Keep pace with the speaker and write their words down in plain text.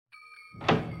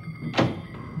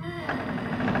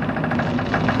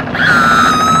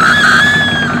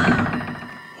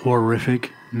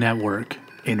Horrific Network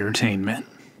Entertainment.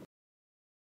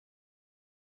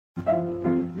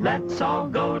 Let's all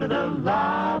go to the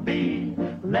lobby.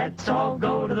 Let's all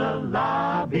go to the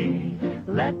lobby.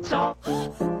 Let's all...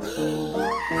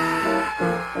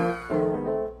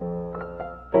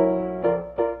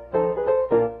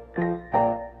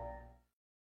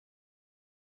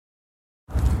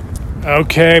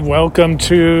 Okay, welcome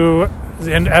to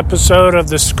an episode of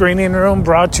The Screening Room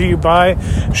brought to you by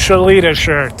Shalita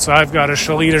Shirts. I've got a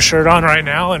Shalita shirt on right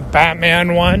now and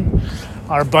Batman one.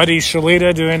 Our buddy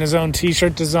Shalita doing his own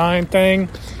t-shirt design thing.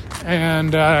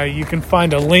 And you can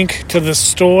find a link to the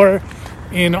store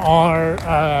in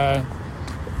our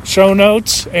show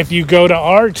notes. If you go to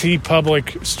our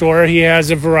TeePublic store, he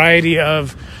has a variety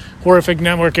of Horrific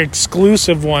Network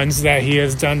exclusive ones that he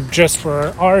has done just for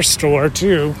our store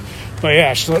too. But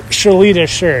yeah, Shalita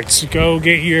Shirts. Go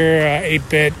get your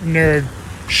 8-bit nerd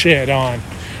shit on.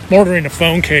 I'm ordering a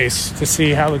phone case to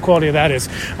see how the quality of that is.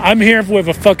 I'm here with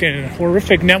a fucking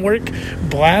Horrific Network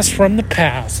blast from the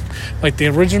past. Like the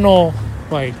original,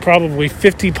 like probably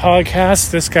 50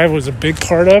 podcasts this guy was a big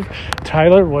part of.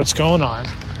 Tyler, what's going on?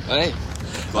 Hey,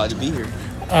 glad to be here.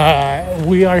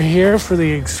 We are here for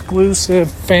the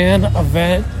exclusive fan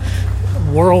event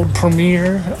world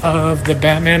premiere of the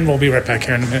Batman. We'll be right back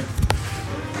here in a minute.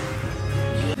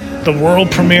 The world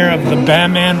premiere of the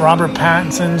Batman, Robert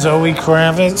Pattinson, Zoe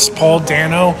Kravitz, Paul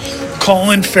Dano,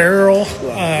 Colin Farrell.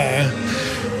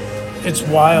 It's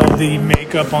wild, the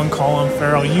makeup on Colin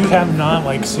Farrell. You have not,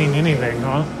 seen anything,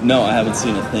 huh? No, I haven't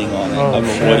seen a thing on it. Oh, I've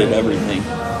avoided everything.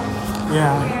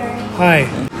 Yeah. Hi.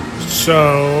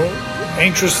 So,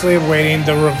 anxiously awaiting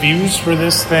the reviews for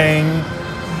this thing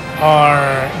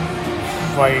are,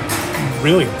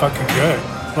 really fucking good.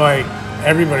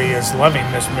 Everybody is loving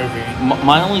this movie.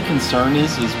 My only concern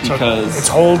is because... So it's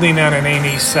holding at an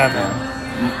 87.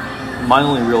 My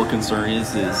only real concern is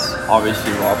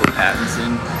obviously Robert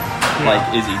Pattinson.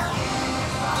 Yeah. Is he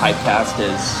typecast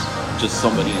as just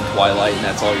somebody in Twilight and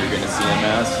that's all you're going to see him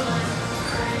as?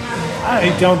 I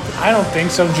don't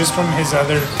think so, just from his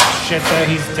other shit that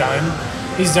he's done.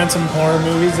 He's done some horror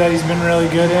movies that he's been really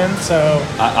good in, so...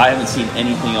 I haven't seen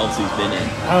anything else he's been in.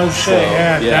 Oh, shit, so,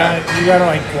 yeah. You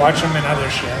gotta, watch him in other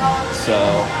shit.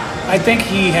 So... I think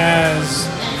he has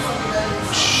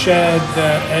shed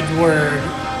the Edward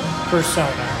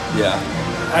persona. Yeah.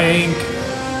 I think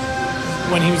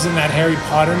when he was in that Harry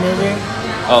Potter movie...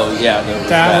 Oh, yeah.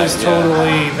 That was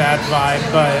totally that vibe,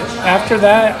 but after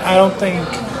that, I don't think...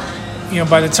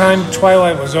 by the time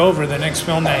Twilight was over, the next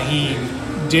film that he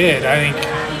did, I think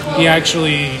he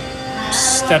actually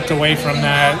stepped away from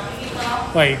that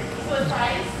way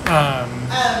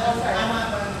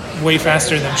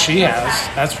faster than she has,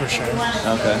 that's for sure.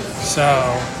 Okay. So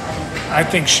I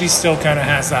think she still kind of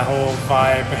has that whole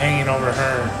vibe hanging over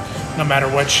her no matter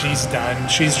what she's done.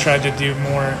 She's tried to do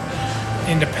more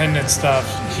independent stuff.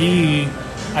 He,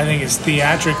 I think, is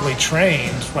theatrically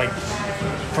trained,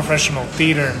 professional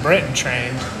theater in Britain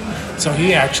trained, so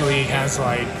he actually has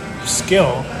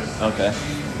skill. Okay.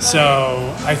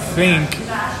 So I think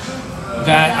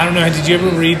that, I don't know, did you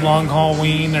ever read Long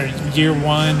Halloween or Year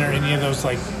One or any of those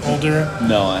older?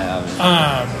 No, I haven't.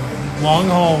 Long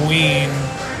Halloween,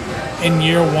 in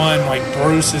Year One,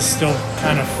 Bruce is still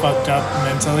kind of fucked up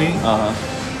mentally.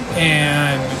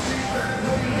 And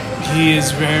he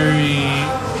is very,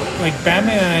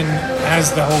 Batman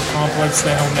has the whole complex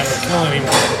that he'll never kill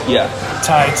anyone. Yeah.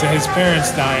 Tied to his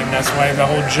parents dying. That's why the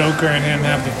whole Joker and him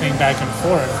have the thing back and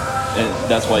forth. And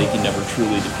that's why he can never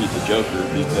truly defeat the Joker,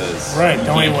 because... Right, the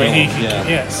only way he can... Yeah.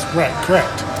 Yes, right,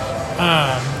 correct.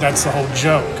 That's the whole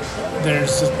joke.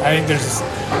 I think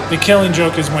the Killing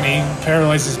Joke is when he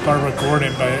paralyzes Barbara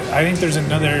Gordon, but I think there's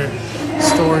another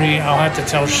story. I'll have to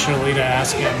tell Shalita,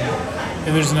 ask him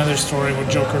if there's another story with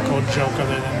Joker called Joke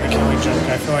other than the Killing Joke.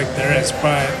 I feel like there is,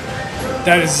 but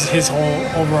that is his whole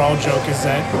overall joke, is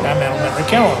that Batman will never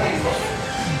kill him.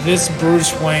 This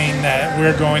Bruce Wayne that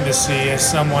we're going to see is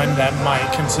someone that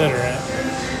might consider it.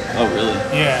 Oh, really?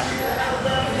 Yeah.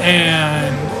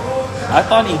 And I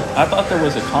thought there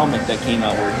was a comic that came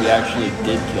out where he actually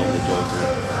did kill the Joker.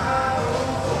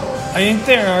 I think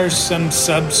there are some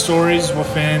sub-stories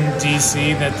within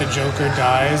DC that the Joker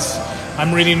dies.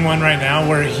 I'm reading one right now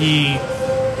where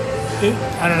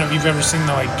I don't know if you've ever seen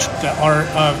the art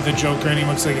of the Joker and he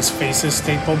looks like his face is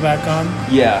stapled back on.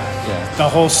 Yeah. The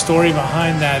whole story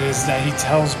behind that is that he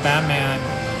tells Batman,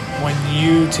 when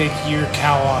you take your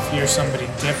cowl off, you're somebody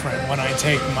different. When I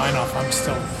take mine off, I'm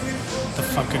still the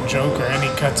fucking Joker, and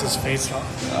he cuts his face off.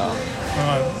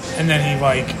 And then he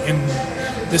in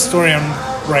this story I'm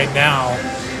right now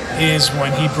is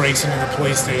when he breaks into the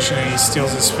police station and he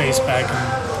steals his face back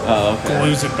and Oh, okay.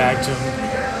 glues it back to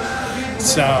him.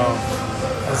 So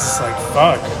I was just like,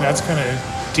 fuck, that's kind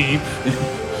of deep.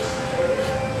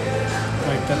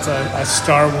 Like that's a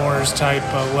Star Wars type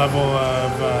level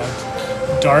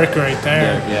of dark right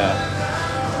there. Yeah.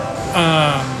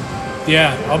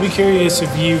 Yeah, I'll be curious if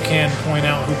you can point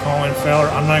out who Colin Farrell.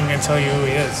 I'm not even gonna tell you who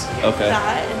he is. Okay.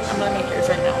 That, and I'm gonna make yours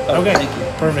right now. Oh, Okay, thank you.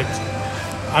 perfect.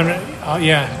 I'm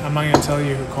not gonna tell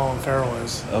you who Colin Farrell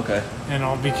is, Okay. and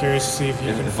I'll be curious to see if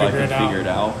you can If I figure can it out. figure it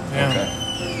out. Yeah.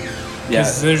 Okay.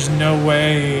 Because Yeah. there's no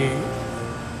way.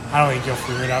 I don't think you'll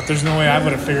figure it out. There's no way I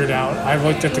would have figured it out. I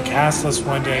looked at the cast list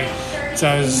one day, so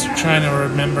I was trying to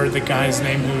remember the guy's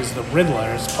name who was the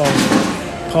Riddler. It's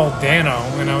Paul Dano,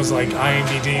 and I was like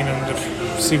IMDb'ing him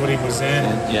to see what he was in,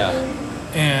 Yeah.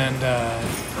 and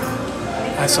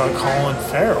I saw Colin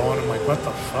Farrell, and I'm like, what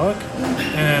the fuck?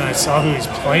 And then I saw who he's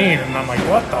playing, and I'm like,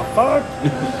 what the fuck?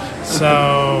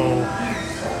 So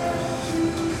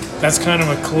that's kind of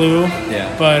a clue. Yeah.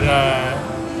 But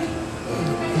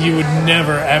you would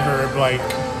never ever like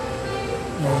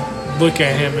look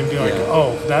at him and be like, Yeah.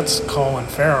 oh, that's Colin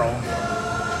Farrell.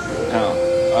 Now,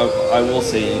 I will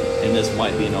say, and this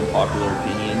might be an unpopular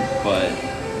opinion, but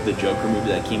the Joker movie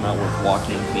that came out with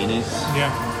Joaquin Phoenix,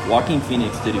 Yeah. Joaquin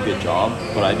Phoenix did a good job,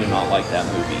 but I do not like that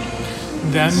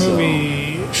movie. That So-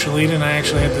 movie, Shalita and I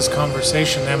actually had this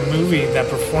conversation. That movie, that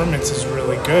performance is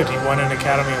really good. He won an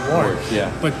Academy Award. Yeah.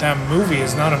 But that movie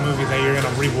is not a movie that you're going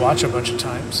to rewatch a bunch of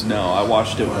times. No, I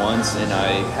watched it once, and I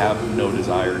have no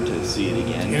desire to see it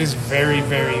again. It is very,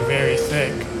 very, very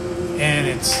thick. And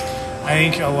I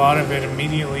think a lot of it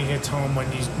immediately hits home when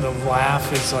the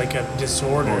laugh is like a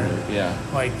disorder. Yeah.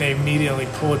 Like they immediately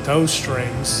pull at those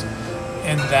strings,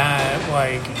 and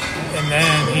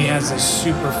then he has this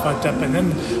super fucked up, and then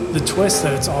the twist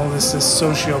that it's all this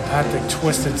sociopathic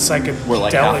twisted psychedelic. Where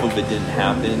like half of it didn't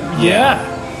happen. Yeah.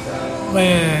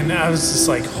 Man, I was just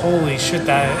like, holy shit,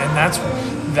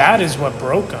 that is what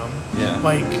broke him. Yeah.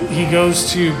 Like he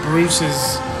goes to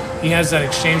he has that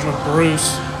exchange with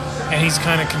Bruce, and he's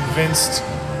kind of convinced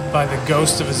by the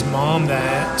ghost of his mom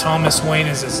that Thomas Wayne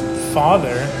is his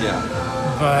father, Yeah.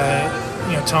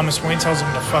 but Thomas Wayne tells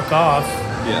him to fuck off.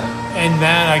 Yeah. And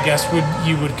that, I guess,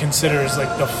 you would consider as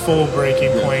like the full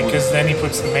breaking point, because then he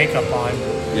puts the makeup on.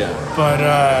 Yeah. But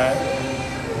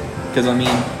Because I mean,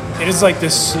 it is like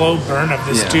this slow burn of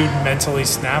this Yeah. dude mentally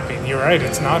snapping. You're right;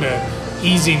 it's not a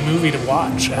easy movie to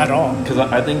watch at all. because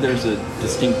I think there's a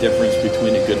distinct difference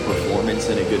between a good performance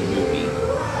and a good movie.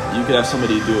 You could have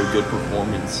somebody do a good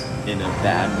performance in a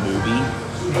bad movie.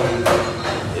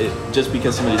 Just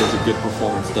because somebody does a good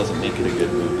performance doesn't make it a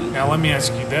good movie. Now, let me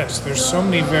ask you this: there's so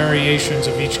many variations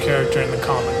of each character in the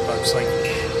comic books, like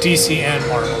DC and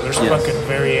Marvel. There's Yes. fucking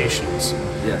variations.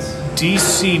 Yes.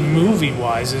 DC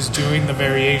movie-wise is doing the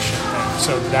variation thing,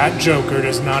 so that Joker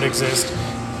does not exist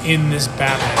in this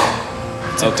Batman.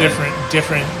 It's a Okay. different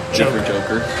Different Joker.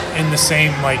 Joker. In the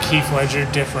same, like Heath Ledger,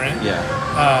 different. Yeah.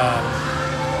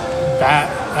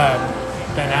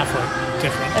 Ben Affleck,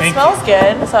 different. It Thank smells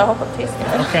good, so I hope it tastes good.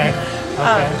 you. Okay.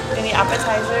 Okay. Any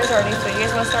appetizers or any food you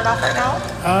guys want to start off right now?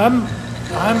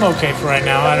 I'm okay for right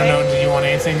now. I don't know. Do you want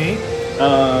anything to eat?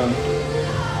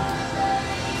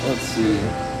 Let's see.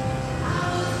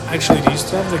 Actually, do you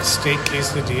still have the steak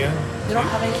quesadilla? We don't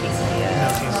have any No quesadilla.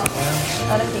 quesadilla.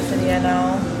 Not a quesadilla, no.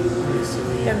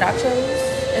 We have nachos.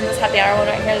 In this happy hour one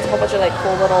right here, there's a whole bunch of like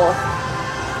cool little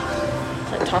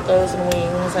like tacos and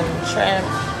wings and shrimp.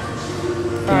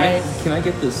 Fries. Can I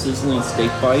get the sizzling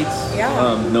steak bites?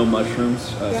 Yeah. No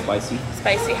mushrooms, Yeah. spicy.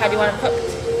 Spicy. How do you want them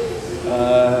cooked?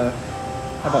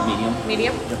 How about medium?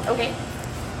 Medium? Okay.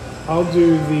 I'll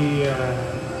do the.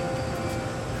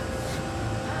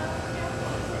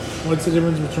 What's the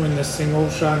difference between the single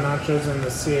shot nachos and the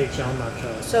CHL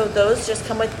nachos? So those just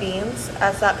come with beans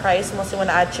as that price, unless you want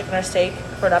to add chicken or steak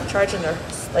for an upcharge, and they're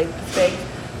like big.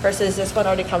 Versus this one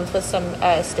already comes with some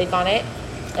steak on it,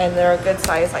 and they're a good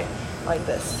size, like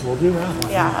this. We'll do that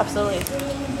one. Yeah, absolutely.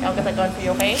 I'll get that going for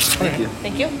you, okay? Thank you.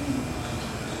 Thank you.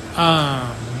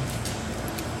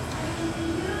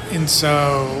 And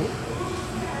so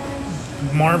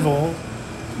Marvel,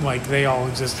 like they all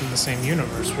exist in the same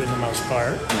universe for the most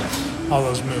part. All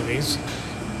those movies.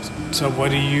 So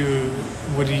what do you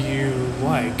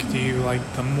like? Do you like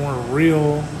the more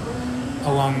real,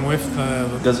 along with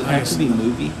the? Does it I have guess- to be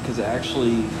movie? Because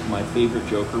actually, my favorite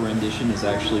Joker rendition is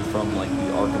actually from like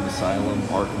the Arkham Asylum,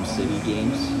 Arkham City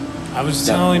games. I was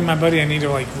that- telling my buddy I need to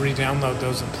like re-download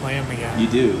those and play them again. You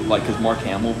do, like, because Mark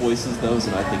Hamill voices those,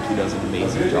 and I think he does an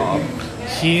amazing job.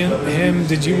 Him.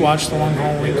 Did you watch the Long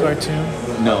Halloween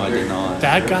cartoon? No, I did not.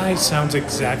 That guy sounds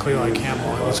exactly like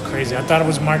Hamill. It was crazy. I thought it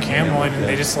was Mark Hamill, and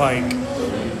they just like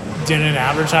didn't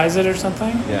advertise it or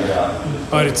something. Yeah.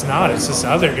 But it's not. It's this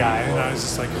other guy, and I was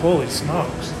just like, holy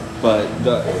smokes. But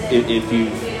if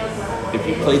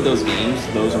you played those games,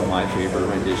 those are my favorite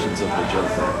renditions of the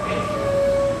Joker.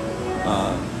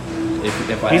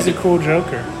 If I He's had a to, cool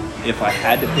Joker. if I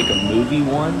had to pick a movie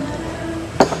one,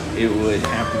 it would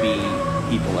have to be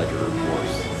Heath Ledger, of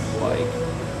course. Like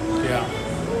Yeah.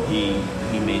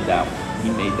 he made that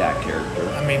character.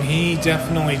 I mean, he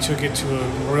definitely took it to a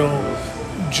real.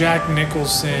 Jack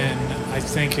Nicholson, I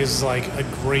think, is like a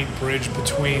great bridge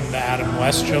between the Adam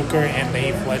West Joker and the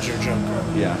Heath Ledger Joker.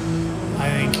 Yeah. I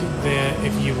think that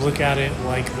if you look at it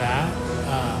like that,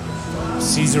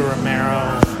 Cesar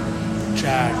Romero,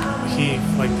 Jack, Heath,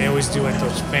 like they always do like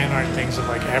those fan art things of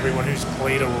like everyone who's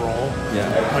played a role, Yeah.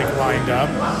 like lined up.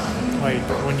 Like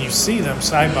when you see them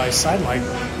side by side, like,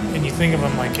 and you think of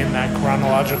them like in that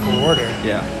chronological order.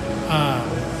 Yeah.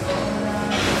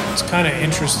 It's kind of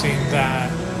interesting that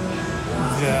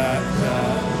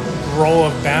the role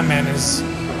of Batman is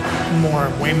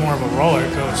way more of a roller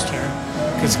coaster,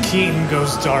 because Keaton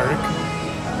goes dark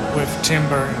with Tim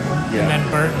Burton, Yeah. and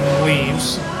then Burton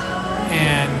leaves,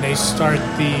 and they start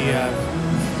the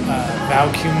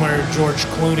Val Kilmer, George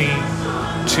Clooney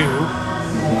 2,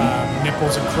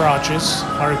 Nipples and Crotches,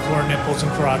 hardcore nipples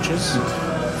and crotches.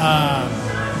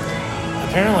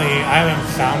 Apparently, I haven't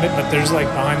found it, but there's like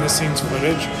behind the scenes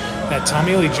footage that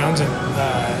Tommy Lee Jones and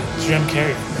Jim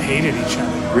Carrey hated each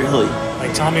other. Really?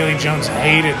 Like Tommy Lee Jones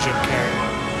hated Jim Carrey.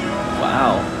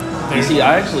 Wow. You There's- see,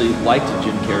 I actually liked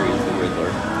Jim Carrey as the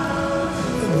Riddler.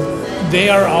 They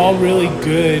are all really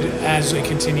good as a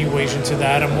continuation to the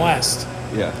Adam West.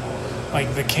 Yeah.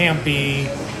 Like the campy,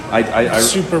 I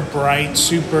super bright,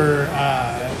 super,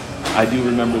 I do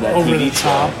remember that over TV the show.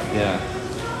 top. Yeah.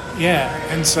 yeah.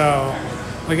 And so,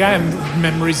 like I have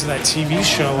memories of that TV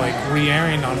show, like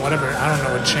re-airing on whatever, I don't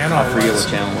know what channel I it forget was.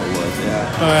 what channel it was.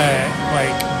 Yeah. But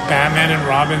like Batman and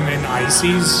Robin in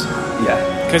Ices Yeah.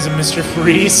 because of Mr.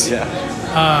 Freeze. Yeah.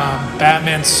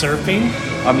 Batman surfing.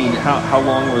 I mean, how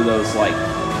long were those like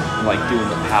doing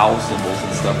the POW symbols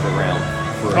and stuff around?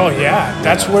 For Oh yeah,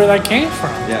 that's where that came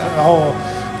from. Yeah.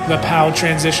 The POW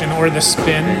transition or the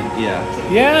spin. Yeah.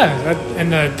 Yeah,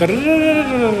 and the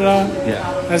da-da-da-da-da-da.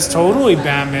 Yeah. That's totally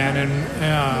Batman and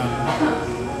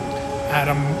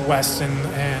Adam West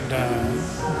and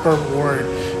Burt Ward,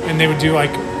 and they would do like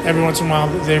every once in a while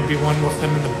there'd be one with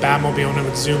them in the Batmobile and it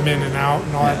would zoom in and out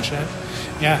and all that shit.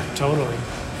 Yeah, totally.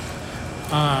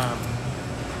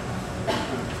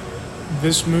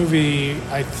 This movie,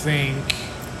 I think,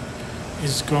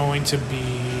 is going to be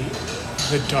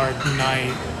The Dark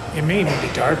Knight. It may even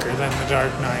be darker than The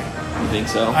Dark Knight. You think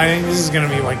so? I think this is going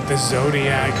to be like the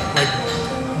Zodiac, like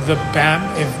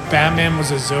if Batman was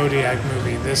a Zodiac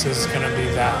movie, this is going to be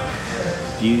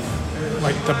that. Do you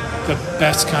Like the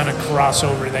best kind of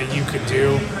crossover that you could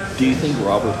do. think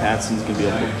Robert Pattinson's gonna be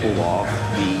able to pull off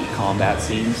the combat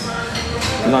scenes?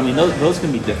 Because I mean, those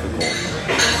can be difficult.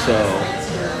 So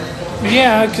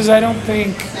Yeah, because I don't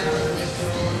think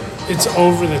it's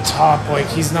over the top. Like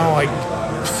he's not like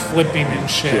flipping and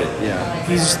shit. yeah,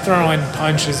 He's throwing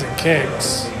punches and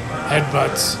kicks,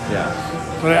 headbutts. yeah,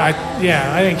 But I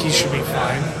think he should be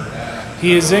fine.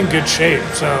 He is in good shape,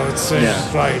 so it's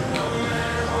just Yeah. like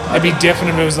it'd be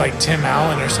different if it was like Tim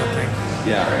Allen or something.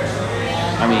 yeah.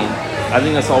 I mean, I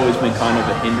think that's always been kind of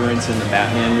a hindrance in the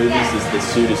Batman movies. Is the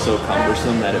suit is so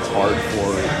cumbersome that it's hard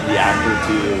for the actor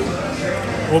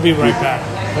to. We'll be right back.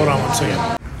 Hold on one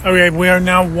second. Okay, we are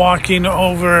now walking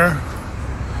over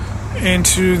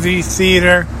into the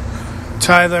theater.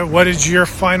 Tyler, what is your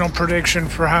final prediction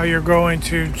for how you're going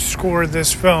to score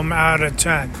this film out of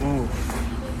 10?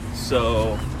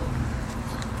 So,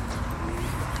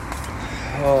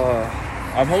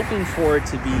 I'm hoping for it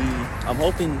to be. I'm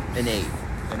hoping an 8,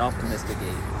 an optimistic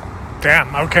 8.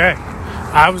 Damn, okay.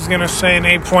 I was going to say an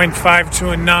 8.5 to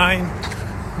a 9.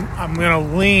 I'm going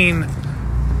to lean.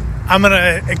 I'm going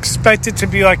to expect it to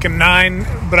be like a 9,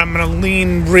 but I'm going to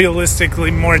lean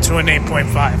realistically more to an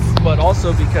 8.5. But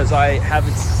also because I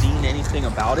haven't seen anything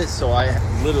about it, so I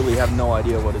literally have no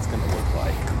idea what it's going to look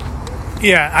like.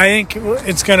 Yeah, I think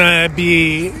it's going to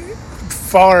be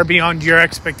far beyond your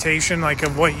expectation, like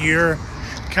of what you're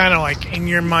kind of like in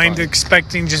your mind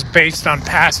expecting just based on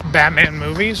past Batman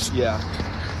movies. Yeah.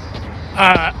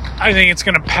 I think it's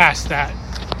going to pass that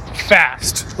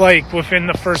fast, like within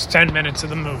the first 10 minutes of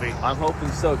the movie. I'm hoping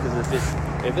so, because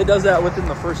if it does that within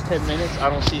the first 10 minutes, I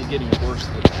don't see it getting worse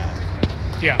than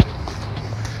that. Yeah.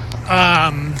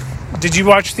 Did you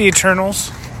watch The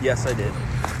Eternals? Yes, I did.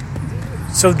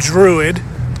 So Druid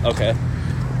Okay.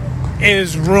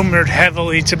 is rumored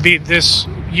heavily to be this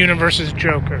universe's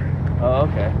Joker. Oh,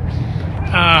 okay.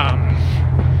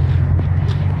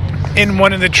 in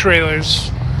one of the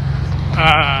trailers,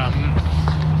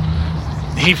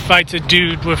 he fights a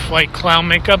dude with like clown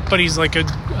makeup, but he's like a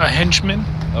henchman.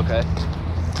 Okay.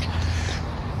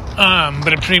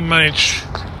 But it pretty much,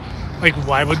 like,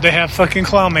 why would they have fucking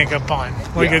clown makeup on?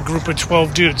 Like Yeah. a group of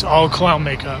 12 dudes, all clown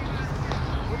makeup.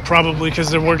 Probably because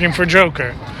they're working for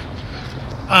Joker.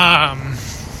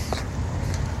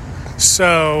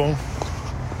 So,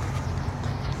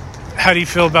 how do you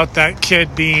feel about that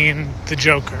kid being the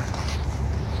Joker?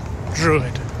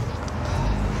 Druid.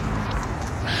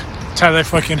 Tyler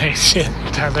fucking hates it.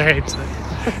 Tyler hates it.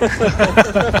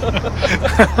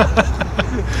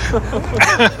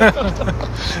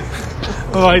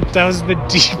 Like, that was the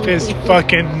deepest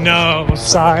fucking no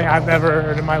sigh I've ever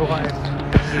heard in my life.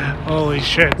 Holy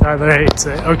shit, Tyler hates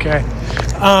it. Okay.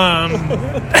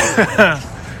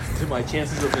 Did my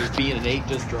chances of it being an 8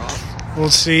 just drop? We'll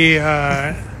see.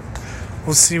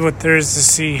 We'll see what there is to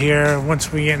see here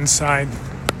once we get inside.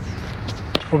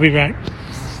 We'll be back.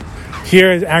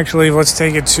 Here, actually, let's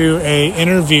take it to a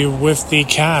interview with the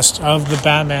cast of the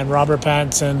Batman: Robert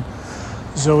Pattinson,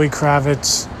 Zoe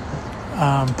Kravitz,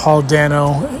 Paul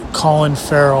Dano, Colin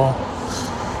Farrell,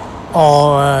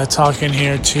 all talking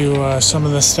here to some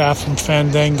of the staff from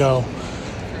Fandango,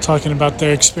 talking about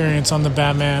their experience on the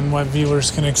Batman, what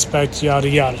viewers can expect, yada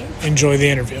yada. Enjoy the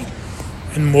interview,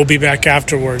 and we'll be back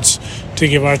afterwards to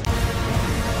give our.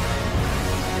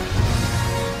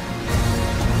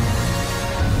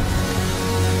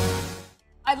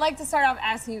 I'd like to start off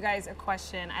asking you guys a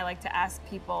question I like to ask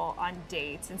people on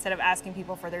dates instead of asking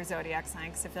people for their zodiac sign,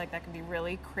 because I feel like that can be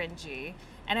really cringy.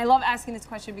 And I love asking this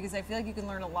question because I feel like you can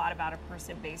learn a lot about a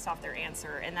person based off their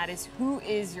answer, and that is, who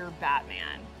is your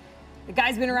Batman? The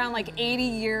guy's been around like 80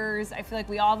 years. I feel like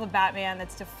we all have a Batman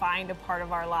that's defined a part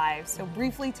of our lives. So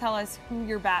briefly tell us who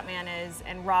your Batman is.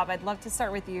 And Rob, I'd love to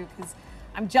start with you because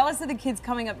I'm jealous of the kids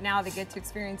coming up now that get to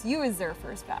experience you as their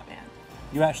first Batman.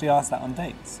 You actually asked that on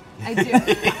dates. I do. Who's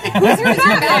your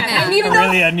Batman? I need to know.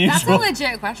 Really unusual. That's a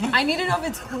legit question. I need to know if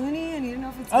it's Clooney. I need to know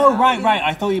if it's. Oh, Harry. right.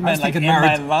 I thought you meant like in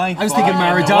my life. I was thinking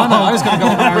Maradona. I was going to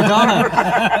go with Maradona.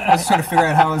 I was trying to figure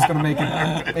out how I was going to make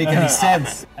any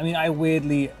sense. I mean, I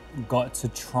weirdly got to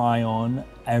try on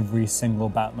every single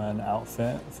Batman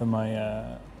outfit for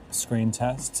my screen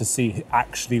test to see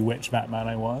actually which Batman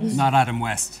I was. Not Adam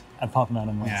West. Apart from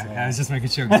Adam West. Yeah, I was just making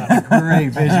sure. That's a great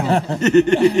visual.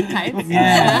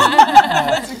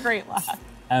 That's a great laugh.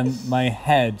 My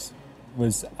head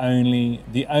was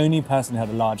the only person who had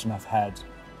a large enough head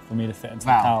for me to fit into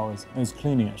the towers. It was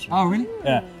Clooney, actually. Oh, really?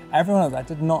 Yeah. Everyone else, I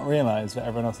did not realise that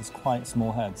everyone else has quite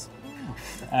small heads.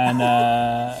 And,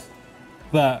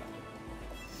 but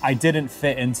I didn't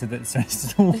fit into the. So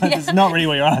it's not really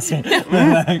what you're asking.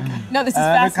 No, this is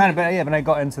fascinating. But I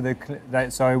got into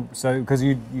so because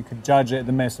you could judge it.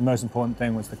 The most important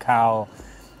thing was the cowl.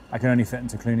 I could only fit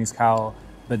into Clooney's cowl,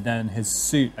 but then his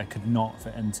suit I could not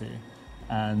fit into,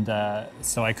 and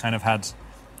so I kind of had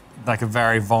like a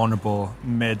very vulnerable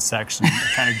midsection,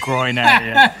 kind of groin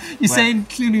area. You're saying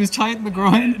Clooney was tight in the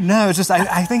groin? No, it's just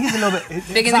I think he's a little bit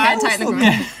Big in the head, tight in the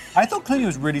groin. I thought Clooney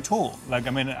was really tall. Like, I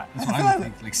mean, That's what I would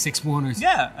think, like 6'1" or something.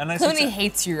 Yeah, and Clooney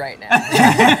hates you right now.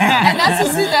 And that's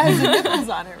the suit that has the nipples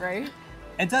on it, right?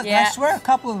 It does. Yeah. I swear, a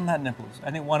couple of them had nipples.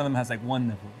 I think one of them has like one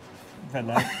nipple. But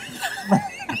like,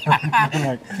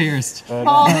 Pierced.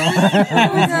 Paul, who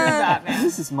is your Batman?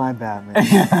 This is my Batman.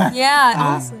 Yeah,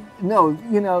 honestly. No,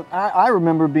 I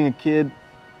remember being a kid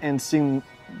and seeing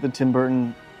the Tim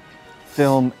Burton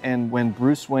film, and when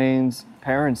Bruce Wayne's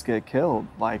parents get killed,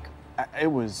 like,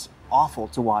 it was awful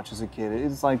to watch as a kid.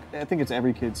 It's like, I think it's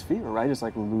every kid's fear, right? It's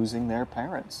like losing their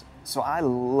parents. So I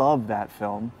love that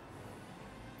film.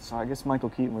 So I guess Michael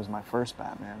Keaton was my first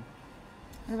Batman.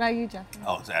 What about you, Jeffrey?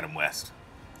 Oh, it's Adam West,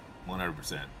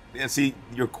 100%. Yeah, see,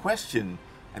 your question,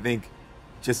 I think,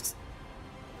 just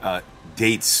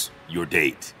dates your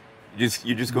date.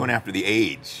 You're just going after the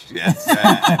age. Yes,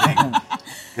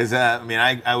 because I mean,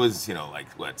 I was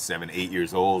 7, 8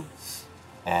 years old,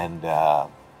 and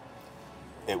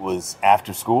it was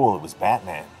after school. It was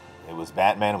Batman. It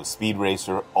was Speed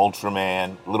Racer,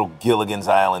 Ultraman, little Gilligan's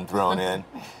Island thrown in.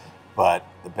 But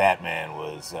the Batman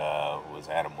was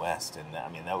Adam West, and I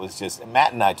mean that was just.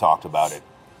 Matt and I talked about it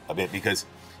a bit because,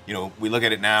 we look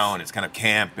at it now and it's kind of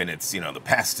camp and it's the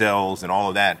pastels and all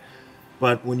of that.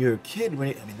 But when you're a kid,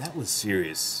 that was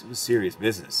serious. It was serious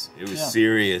business. It was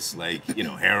serious,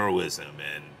 heroism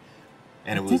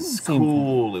and it was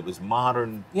cool. It was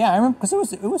modern. yeah, I remember because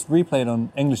it was replayed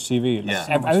on English TV. Like,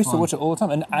 Yeah. I used to watch it all the time,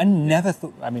 and I never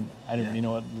thought. I mean, I didn't really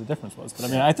know what the difference was, but I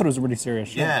mean, I thought it was a really serious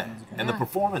show. Yeah, and the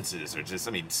performances are just.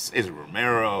 I mean, Cesar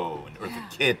Romero and Eartha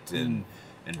Kitt and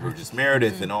and Burgess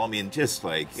Meredith and all. I mean, just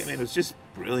like, I mean, it was just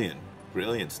brilliant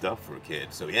stuff for a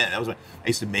kid. So yeah, that was I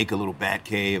used to make a little bat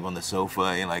cave on the sofa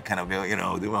and like kind of, you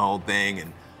know, do my whole thing,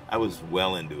 and I was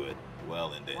well into it.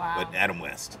 Wow. But Adam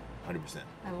West, 100%.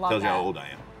 I love Tells you that. how old I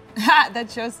am. That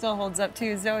show still holds up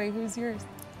too. Zoe, who's yours?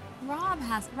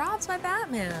 Rob's my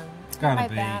Batman. It's gotta my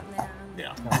be. Batman.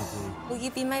 Yeah. Will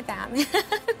you be my Batman?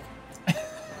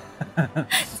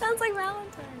 Sounds like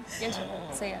Valentine's. Yes,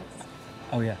 say yes.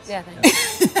 Oh yes. Yeah,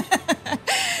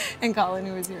 thanks. And Colin,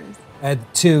 who was yours?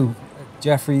 Two,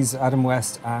 Jeffries, Adam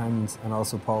West, and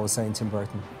also Paul was saying Tim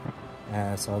Burton.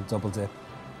 So I'll double dip.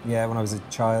 Yeah, when I was a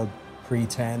child,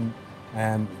 pre-10,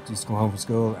 used to come home from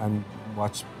school and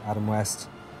watch Adam West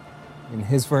in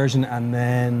his version, and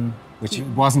then, which it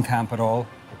wasn't camp at all.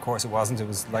 Of course it wasn't. It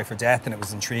was life or death, and it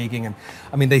was intriguing. And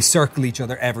I mean, they circle each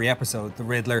other every episode. The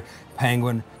Riddler,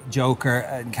 Penguin, Joker,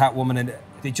 and Catwoman, and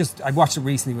I watched it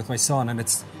recently with my son, and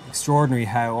it's extraordinary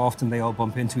how often they all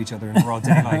bump into each other in broad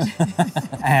daylight.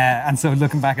 And so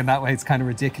looking back in that way, it's kind of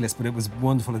ridiculous, but it was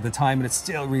wonderful at the time, and it's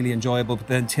still really enjoyable. But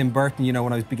then Tim Burton, you know,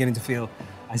 when I was beginning to feel,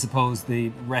 I suppose, the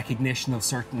recognition of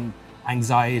certain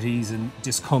anxieties and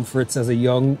discomforts as a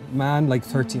young man, like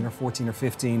 13 or 14 or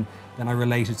 15, then I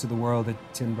related to the world that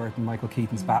Tim Burton, Michael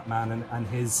Keaton's Batman, and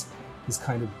his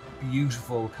kind of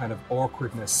beautiful kind of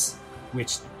awkwardness,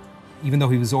 which, even though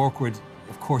he was awkward,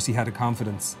 of course he had a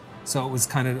confidence. So it was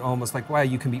kind of almost like, wow,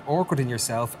 you can be awkward in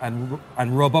yourself and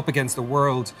rub up against the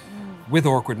world with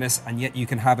awkwardness, and yet you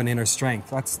can have an inner strength.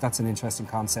 That's an interesting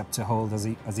concept to hold as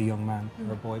a young man,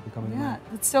 or a boy becoming a man.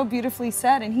 Yeah, it's so beautifully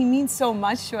said, and he means so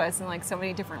much to us in like so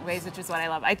many different ways, which is what I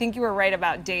love. I think you were right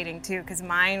about dating too, because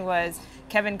mine was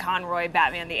Kevin Conroy,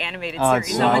 Batman the Animated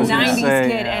Series. I'm a 90s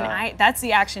kid, and that's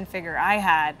the action figure I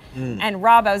had. And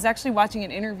Rob, I was actually watching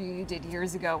an interview you did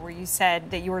years ago where you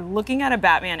said that you were looking at a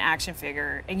Batman action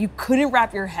figure and you couldn't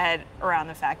wrap your head around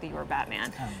the fact that you were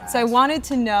Batman. So I wanted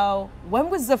to know, when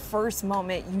was the first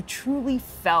moment you truly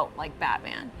felt like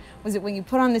Batman? Was it when you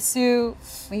put on the suit,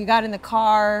 when you got in the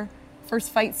car,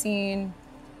 first fight scene?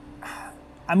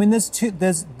 I mean, there's two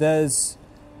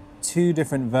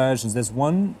different versions. There's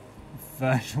one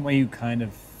version where you kind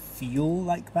of feel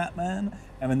like Batman,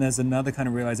 and then there's another kind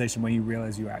of realization where you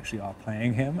realize you actually are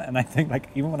playing him. And I think,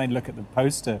 like, even when I look at the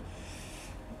poster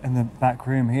in the back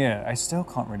room here, I still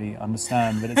can't really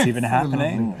understand that it's even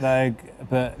happening. Like,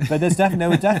 but there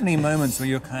were definitely moments where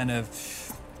you're kind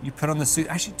of, you put on the suit.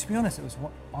 Actually, to be honest, it was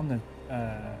on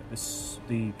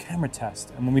the camera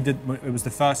test, and when we did, it was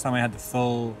the first time I had the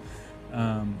full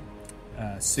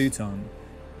suit on,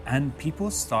 and people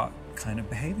start kind of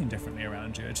behaving differently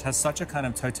around you. It has such a kind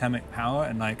of totemic power,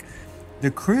 and like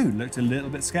the crew looked a little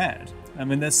bit scared. I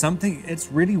mean, there's something,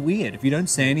 it's really weird. If you don't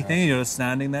say anything, you're just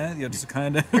standing there,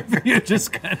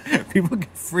 people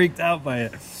get freaked out by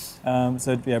it.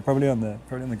 So yeah, probably on the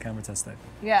camera test though.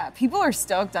 Yeah, people are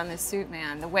stoked on this suit,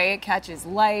 man. The way it catches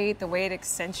light, the way it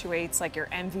accentuates like your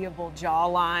enviable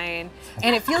jawline,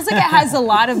 and it feels like it has a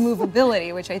lot of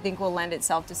movability, which I think will lend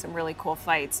itself to some really cool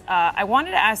fights. I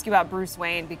wanted to ask you about Bruce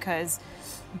Wayne because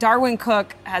Darwin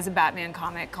Cook has a Batman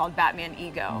comic called Batman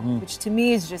Ego, which to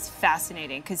me is just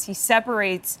fascinating because he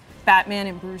separates Batman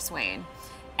and Bruce Wayne,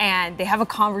 and they have a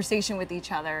conversation with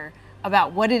each other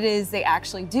about what it is they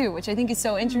actually do, which I think is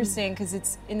so interesting because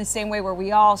it's in the same way where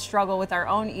we all struggle with our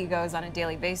own egos on a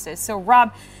daily basis. So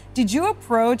Rob, did you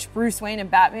approach Bruce Wayne and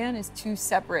Batman as two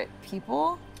separate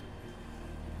people?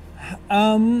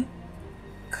 Kind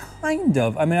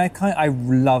of. I mean, I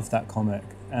love that comic,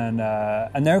 and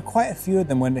there are quite a few of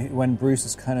them when Bruce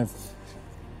is kind of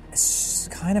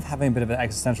having a bit of an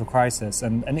existential crisis,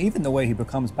 and even the way he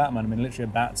becomes Batman. I mean, literally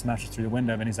a bat smashes through the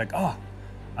window, and he's like, "Oh,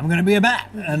 I'm going to be a bat,"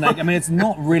 and like, I mean, it's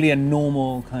not really a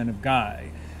normal kind of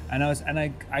guy. And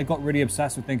I got really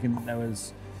obsessed with thinking that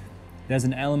there's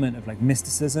an element of like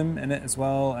mysticism in it as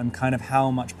well, and kind of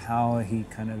how much power he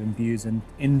kind of imbues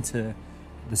into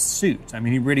the suit. I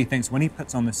mean, he really thinks when he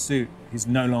puts on the suit, he's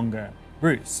no longer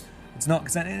Bruce. It's not,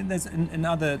 because there's in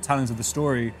other tellings of the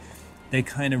story, they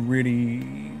kind of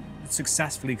really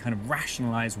successfully kind of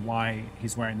rationalize why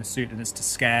he's wearing the suit, and it's to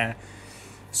scare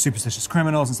superstitious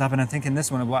criminals and stuff. And I think in this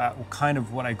one, what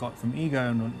I got from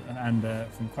Ego and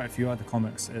from quite a few other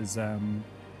comics is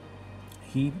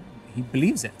he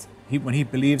believes it. When he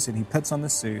believes it, he puts on the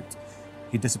suit,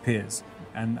 he disappears.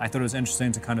 And I thought it was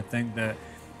interesting to kind of think that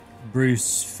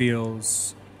Bruce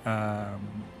feels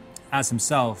as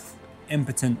himself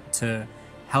impotent to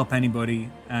help anybody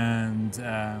and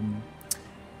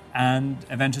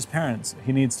avenge his parents.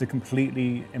 He needs to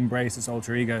completely embrace his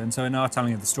alter ego. And so in our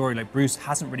telling of the story, like, Bruce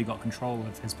hasn't really got control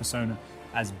of his persona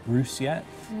as Bruce yet.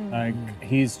 Like,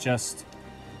 he's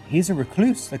he's a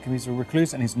recluse. Like he's a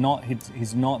recluse, and he's not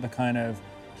the kind of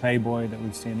playboy that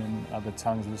we've seen in other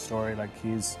tongues of the story. Like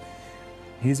he's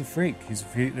a freak. He's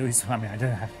I mean, I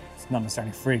don't have. It's not necessarily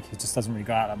a freak. He just doesn't really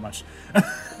go out that much.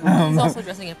 He's also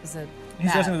dressing up as a He's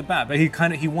bat. dressing as a bat, but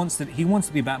he wants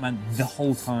to be Batman the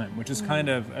whole time, which is kind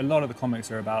of a lot of the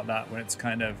comics are about that. Where it's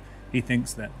kind of he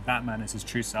thinks that Batman is his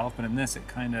true self, but in this it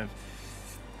kind of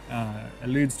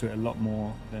alludes to it a lot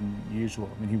more than usual.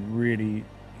 I mean,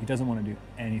 he doesn't want to do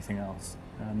anything else,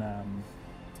 and I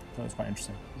thought it was quite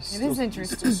interesting. It is interesting.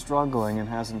 He's still struggling and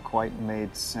hasn't quite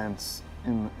made sense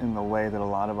in the way that a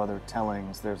lot of other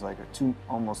tellings. There's like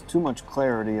almost too much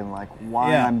clarity in like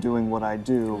why I'm doing what I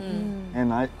do,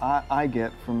 and I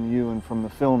get from you and from the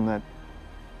film that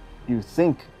you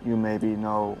think you maybe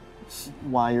know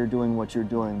why you're doing what you're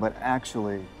doing, but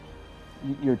actually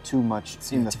you're too much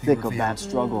in the thick of that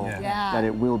struggle that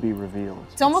it will be revealed.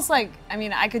 It's almost like, I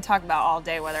mean, I could talk about all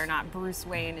day whether or not Bruce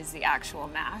Wayne is the actual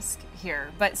mask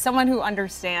here, but someone who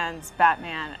understands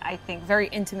Batman, I think, very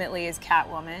intimately is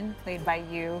Catwoman, played by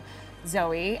you,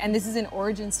 Zoe. And this is an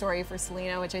origin story for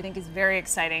Selina, which I think is very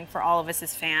exciting for all of us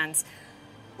as fans.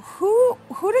 Who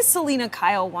does Selina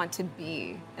Kyle want to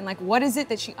be? And like, what is it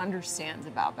that she understands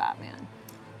about Batman?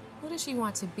 Who does she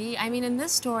want to be? I mean, in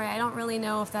this story, I don't really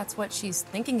know if that's what she's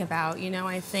thinking about. You know,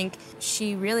 I think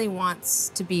she really wants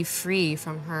to be free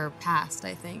from her past,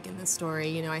 I think, in this story.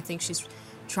 You know, I think she's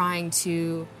trying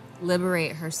to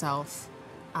liberate herself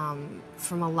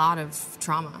from a lot of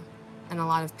trauma and a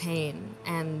lot of pain.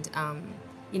 And,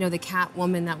 you know, the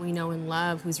Catwoman that we know and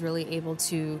love, who's really able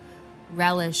to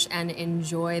relish and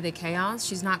enjoy the chaos,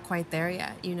 she's not quite there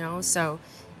yet, you know? So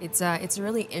it's a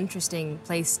really interesting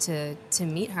place to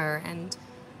meet her, and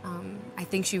I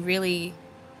think she really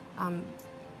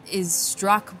is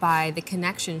struck by the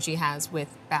connection she has with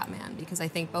Batman, because I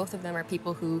think both of them are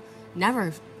people who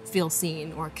never feel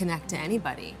seen or connect to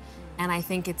anybody, and I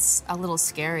think it's a little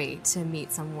scary to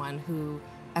meet someone who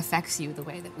affects you the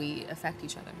way that we affect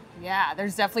each other. Yeah,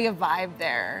 there's definitely a vibe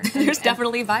there. There's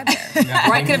definitely a vibe there.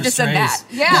 Or I could have just said that.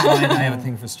 Yeah. I have a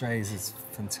thing for strays. It's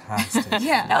fantastic.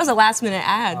 Yeah. That was a last minute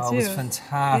ad, Oh, too. it was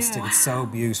fantastic. Yeah. It's so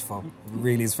beautiful.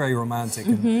 Really, it's very romantic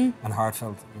and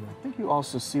heartfelt. You know. I think you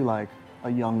also see like a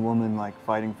young woman like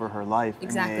fighting for her life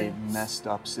Exactly. in a messed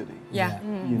up city. Yeah.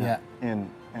 You know,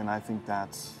 and I think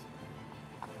that's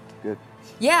good.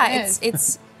 Yeah, It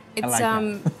it's I like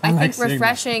that. I like think seeing that.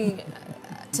 refreshing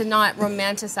to not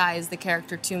romanticize the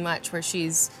character too much, where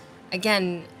she's,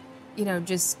 again, you know,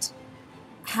 just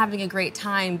having a great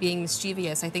time being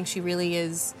mischievous. I think she really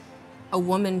is a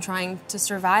woman trying to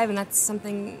survive, and that's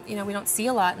something, you know, we don't see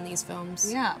a lot in these films.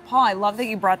 Yeah, Paul, I love that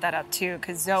you brought that up too,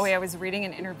 because Zoe, I was reading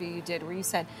an interview you did where you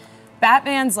said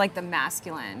Batman's like the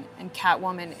masculine and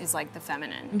Catwoman is like the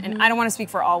feminine. And I don't want to speak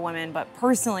for all women, but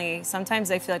personally,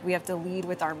 sometimes I feel like we have to lead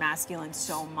with our masculine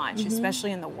so much,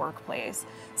 especially in the workplace.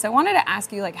 So I wanted to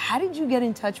ask you, like, how did you get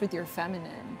in touch with your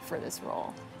feminine for this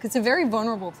role? Because it's a very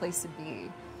vulnerable place to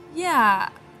be. Yeah,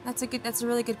 that's a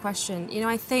really good question. You know,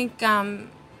 I think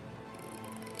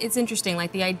it's interesting,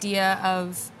 like the idea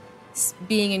of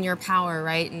being in your power,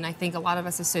 right? And I think a lot of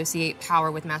us associate power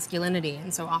with masculinity,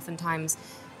 and so oftentimes,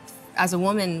 as a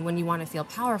woman, when you want to feel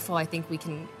powerful, I think we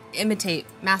can imitate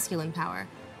masculine power.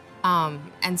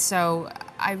 And so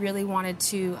I really wanted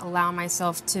to allow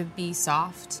myself to be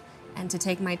soft and to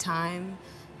take my time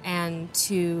and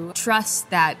to trust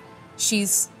that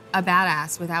she's a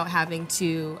badass without having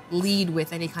to lead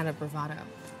with any kind of bravado.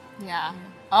 Yeah.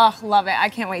 Oh, love it. I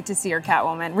can't wait to see your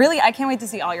Catwoman. Really, I can't wait to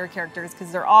see all your characters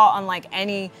because they're all unlike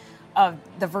any of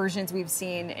the versions we've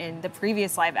seen in the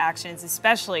previous live actions,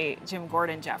 especially Jim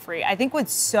Gordon, Jeffrey. I think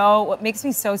what makes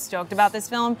me so stoked about this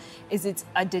film is it's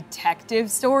a detective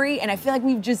story, and I feel like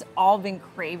we've just all been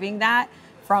craving that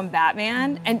from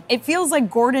Batman. And it feels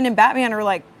like Gordon and Batman are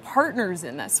like partners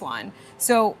in this one.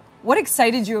 So what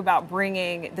excited you about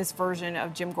bringing this version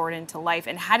of Jim Gordon to life,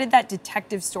 and how did that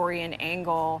detective story and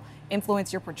angle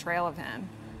influence your portrayal of him?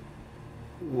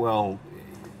 Well,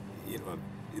 you know,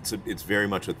 it's very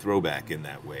much a throwback in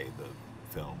that way,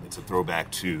 the film. It's a throwback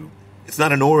to, it's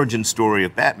not an origin story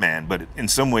of Batman, but in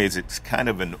some ways it's kind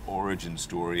of an origin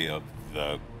story of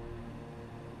the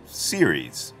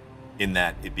series, in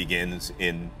that it begins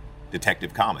in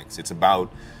Detective Comics. It's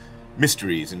about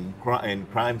mysteries and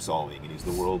crime solving, and he's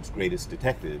the world's greatest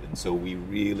detective, and so we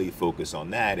really focus on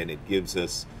that, and it gives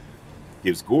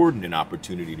Gordon an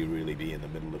opportunity to really be in the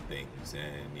middle of things.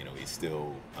 And you know, he's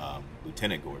still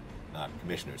Lieutenant Gordon, not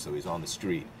commissioner, so he's on the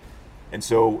street. And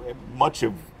so much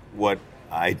of what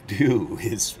I do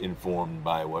is informed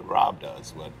by what Rob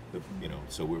does.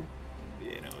 So we're,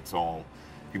 you know, it's all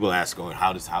people ask, going,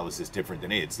 how is this different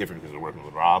than it? It's different because we're working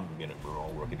with Rob. We're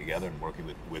all working together and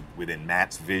working within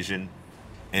Matt's vision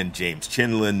and James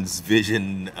Chinlin's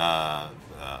vision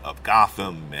of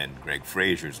Gotham and Greg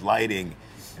Fraser's lighting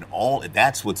and all.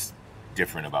 That's what's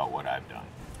different about what I've done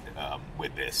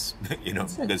with this.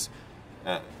 Because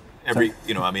I've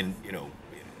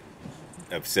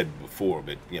said before,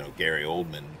 but Gary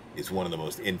Oldman is one of the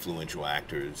most influential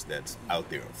actors that's out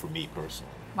there for me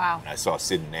personally. Wow. When I saw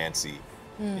Sid and Nancy,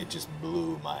 it just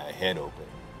blew my head open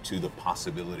to the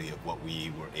possibility of what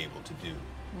we were able to do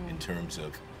in terms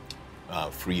of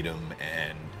freedom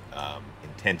and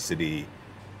intensity,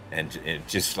 and it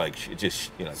just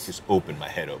opened my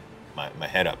head up.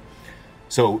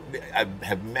 So I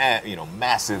have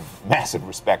massive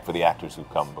respect for the actors who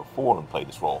come before and play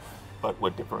this role. But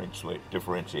what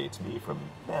differentiates me from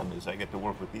them is I get to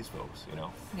work with these folks,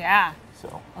 Yeah.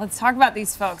 So let's talk about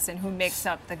these folks and who makes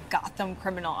up the Gotham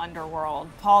criminal underworld.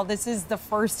 Paul, this is the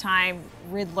first time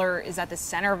Riddler is at the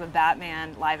center of a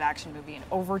Batman live-action movie in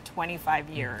over 25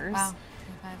 years. Wow.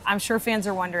 I'm sure fans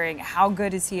are wondering, how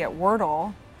good is he at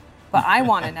Wordle? But I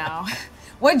want to know,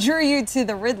 what drew you to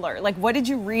the Riddler? Like, what did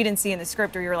you read and see in the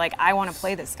script where you were like, I want to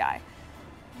play this guy?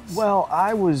 Well,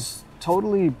 I was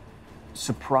totally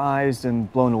surprised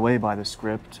and blown away by the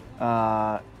script.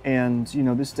 And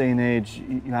this day and age,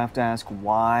 you have to ask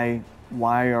why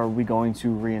are we going to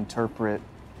reinterpret,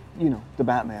 the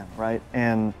Batman, right?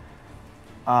 And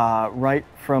right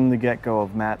from the get-go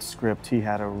of Matt's script, he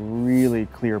had a really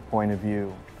clear point of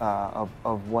view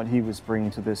of what he was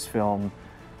bringing to this film.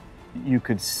 You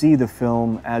could see the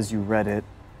film as you read it.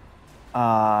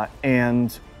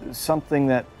 And something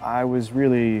that I was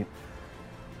really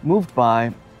moved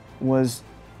by was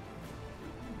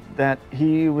that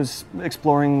he was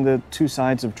exploring the two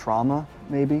sides of trauma,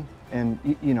 maybe. And,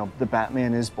 the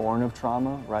Batman is born of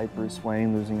trauma, right? Bruce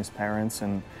Wayne losing his parents.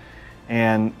 And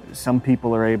some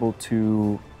people are able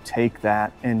to take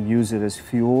that and use it as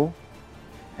fuel.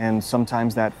 And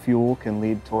sometimes that fuel can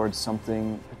lead towards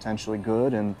something potentially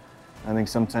good. And I think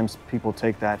sometimes people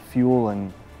take that fuel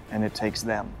and it takes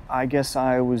them. I guess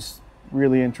I was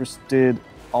really interested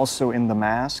also in The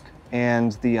Mask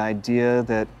and the idea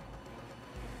that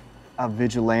a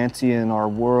vigilante in our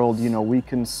world, we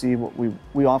can see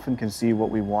we often can see what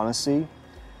we want to see.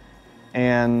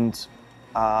 And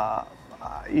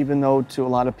even though to a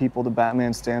lot of people the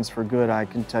Batman stands for good, I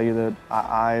can tell you that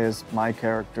I as my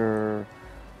character,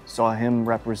 saw him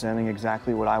representing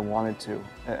exactly what I wanted to,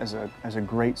 as a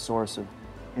great source of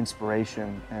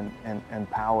inspiration and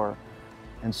power.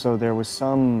 And so there was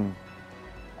some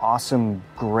awesome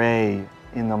gray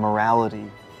in the morality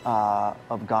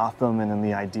of Gotham and in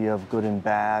the idea of good and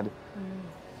bad.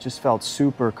 Just felt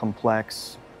super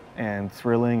complex and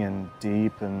thrilling and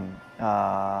deep, and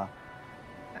I'm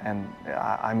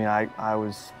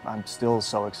still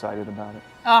so excited about it.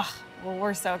 Well,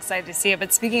 we're so excited to see it.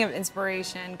 But speaking of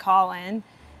inspiration, Colin,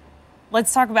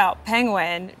 let's talk about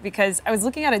Penguin, because I was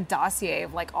looking at a dossier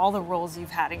of all the roles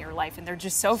you've had in your life, and they're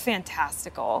just so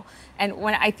fantastical. And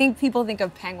when I think people think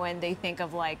of Penguin, they think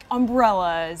of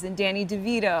Umbrellas and Danny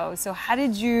DeVito. So how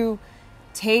did you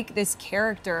take this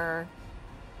character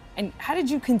and how did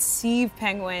you conceive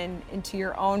Penguin into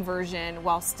your own version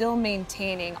while still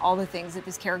maintaining all the things that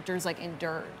this character's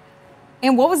endured?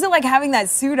 And what was it like having that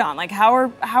suit on? How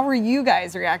are you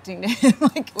guys reacting to him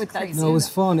with that suit? No, it was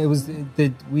fun. It was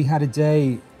we had a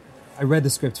day. I read the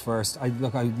script first. I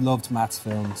loved Matt's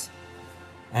films,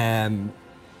 and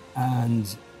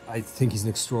I think he's an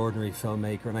extraordinary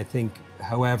filmmaker. And I think,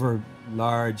 however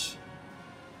large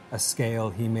a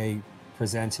scale he may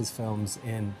present his films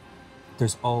in,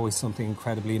 there's always something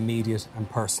incredibly immediate and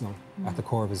personal at the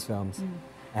core of his films.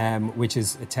 Which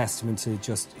is a testament to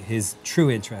just his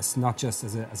true interests, not just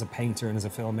as a painter and as a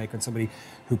filmmaker and somebody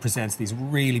who presents these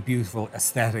really beautiful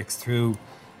aesthetics through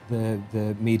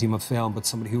the medium of film, but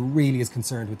somebody who really is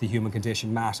concerned with the human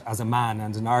condition, Matt, as a man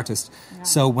and an artist. Yeah.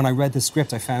 So when I read the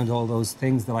script, I found all those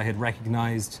things that I had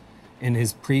recognized in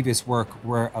his previous work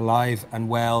were alive and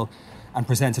well and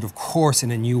presented, of course,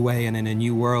 in a new way and in a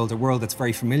new world, a world that's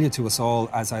very familiar to us all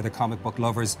as either comic book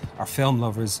lovers or film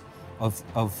lovers of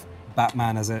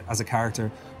Batman as a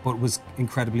character, but was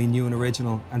incredibly new and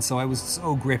original. And so I was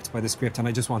so gripped by the script, and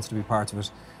I just wanted to be part of it.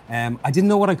 I didn't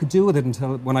know what I could do with it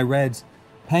until when I read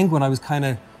Penguin. I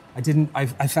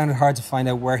found it hard to find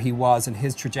out where he was and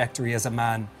his trajectory as a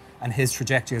man and his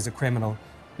trajectory as a criminal,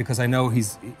 because I know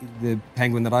the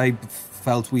Penguin that I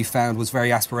felt we found was very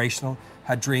aspirational,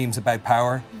 had dreams about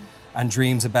power and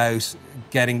dreams about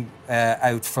getting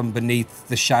out from beneath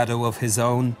the shadow of his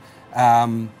own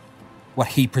what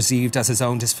he perceived as his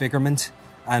own disfigurement,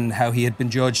 and how he had been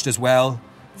judged as well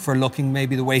for looking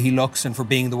maybe the way he looks and for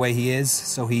being the way he is.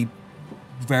 So he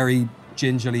very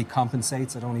gingerly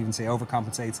compensates. I don't even say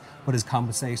overcompensates, but is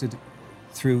compensated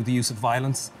through the use of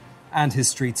violence and his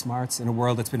street smarts in a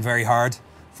world that's been very hard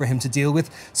for him to deal with.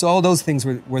 So all those things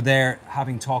were there,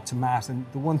 having talked to Matt. And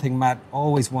the one thing Matt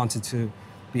always wanted to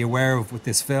be aware of with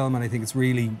this film, and I think it's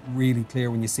really, really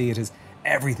clear when you see it, is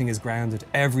everything is grounded,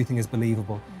 everything is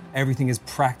believable, everything is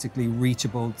practically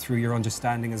reachable through your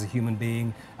understanding as a human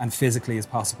being, and physically as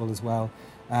possible as well.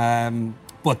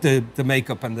 But the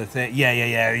makeup and the thing,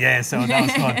 yeah. So that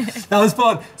was fun. That was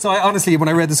fun. So I honestly, when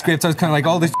I read the script, I was kind of like,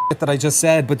 all this shit that I just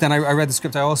said. But then I read the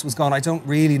script, I also was going, I don't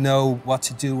really know what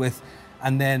to do with.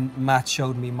 And then Matt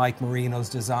showed me Mike Marino's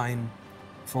design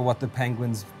for what the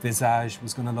penguin's visage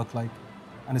was going to look like.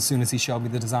 And as soon as he showed me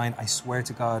the design, I swear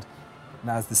to God,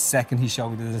 and as the second he showed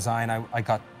me the design, I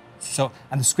got so...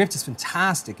 And the script is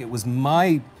fantastic. It was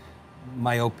my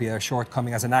myopia,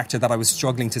 shortcoming as an actor, that I was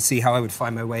struggling to see how I would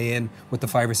find my way in with the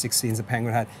 5 or 6 scenes that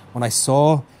Penguin had. When I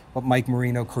saw what Mike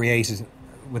Marino created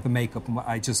with the makeup,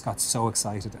 I just got so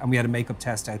excited. And we had a makeup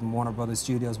test out in Warner Brothers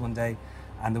Studios one day,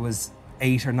 and there was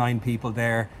 8 or 9 people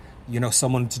there. You know,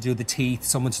 someone to do the teeth,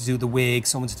 someone to do the wig,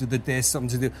 someone to do the this, someone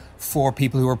to do 4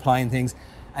 people who were applying things.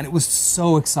 And it was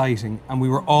so exciting. And we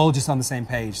were all just on the same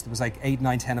page. There was like 8,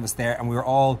 9, 10 of us there, and we were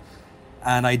all...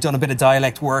 And I'd done a bit of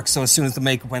dialect work, so as soon as the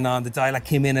makeup went on, the dialect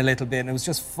came in a little bit, and it was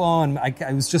just fun.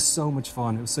 It was just so much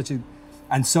fun. It was such a...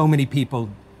 And so many people...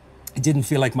 It didn't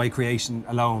feel like my creation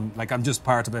alone. Like, I'm just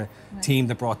part of a team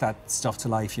that brought that stuff to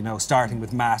life, you know, starting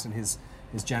with Matt and his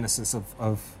genesis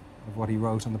of what he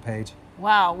wrote on the page.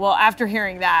 Wow. Well, after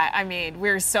hearing that, I mean,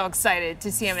 we're so excited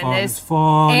to see him in this. It's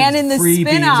fun. And in the It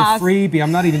spin-off. was a freebie.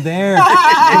 I'm not even there.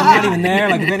 I'm not even there.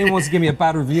 Like, if anyone wants to give me a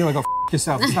bad review, I go, F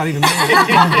yourself. It's not even me.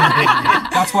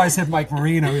 That's why I said Mike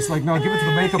Marino. It's like, no, give it to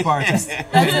the makeup artist.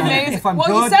 That's amazing. If I'm Well,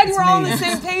 good, you said you it's were all on me. the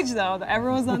same page, though.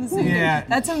 Everyone's on the same Yeah. page.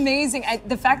 That's amazing.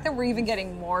 The fact that we're even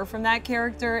getting more from that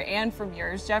character and from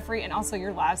yours, Jeffrey, and also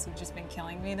your laughs have just been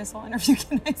killing me this whole interview.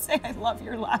 Can I say I love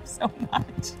your laugh so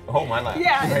much? Oh, my laugh.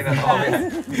 Yeah. Right now. Oh,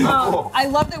 yeah. I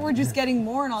love that we're just getting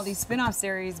more in all these spin-off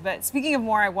series. But speaking of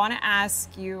more, I want to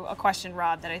ask you a question,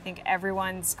 Rob, that I think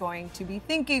everyone's going to be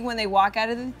thinking when they walk out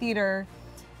of the theater.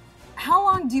 How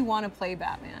long do you want to play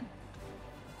Batman?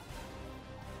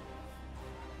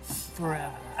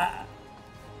 Forever.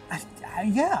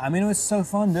 Yeah, I mean, it was so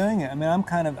fun doing it. I mean,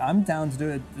 I'm down to do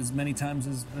it as many times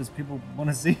as people want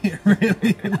to see it,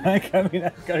 really. Like, I mean,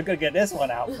 I've got to get this one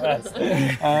out first.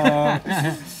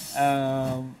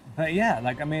 But yeah,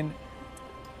 like, I mean,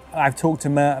 I've talked to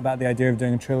Matt about the idea of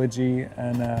doing a trilogy,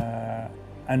 and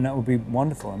that would be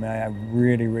wonderful. I mean, I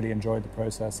really, really enjoyed the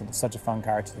process, and it's such a fun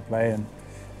character to play, and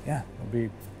yeah,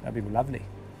 that'd be lovely.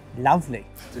 Lovely.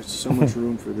 There's so much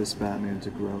room for this Batman to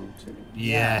grow too.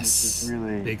 Yes. It's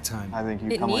really Big time. I think you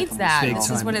It come away needs from that. this This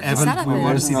film. is what it's Evan, set up we in.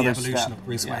 want to see the There's evolution another of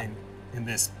Bruce step. Wayne in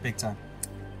this, big time.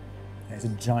 Yeah, he's a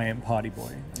giant party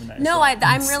boy. No,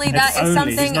 I'm really that. It's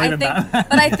something I think,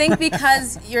 but I think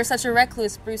because you're such a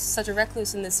recluse, Bruce is such a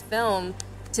recluse in this film,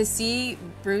 to see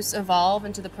Bruce evolve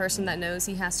into the person that knows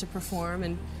he has to perform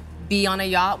and be on a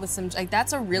yacht with some, like,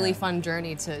 that's a really fun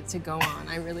journey to go on.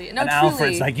 I really, no, And truly.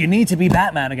 Alfred's like, you need to be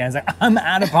Batman again. It's like, I'm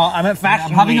at fashion.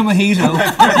 I'm having a week. mojito.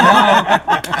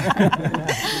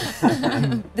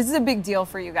 This is a big deal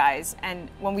for you guys, and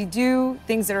when we do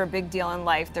things that are a big deal in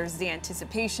life, there's the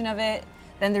anticipation of it,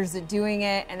 then there's the doing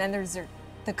it, and then there's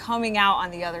the coming out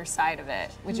on the other side of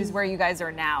it, which is where you guys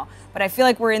are now. But I feel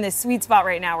like we're in this sweet spot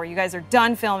right now where you guys are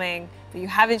done filming, but you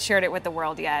haven't shared it with the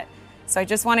world yet. So I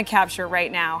just want to capture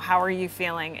right now, how are you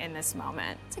feeling in this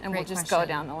moment? And we'll great just go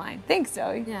question. down the line. Thanks,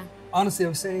 Zoe. Yeah. Honestly, I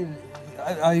was saying,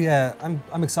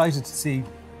 I'm excited to see.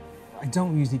 I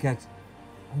don't usually get.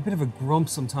 I'm a bit of a grump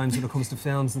sometimes when it comes to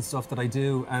films and stuff that I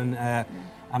do, and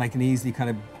I can easily kind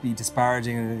of be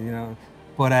disparaging, you know.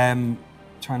 But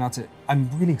try not to. I'm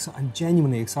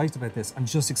genuinely excited about this. I'm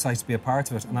just excited to be a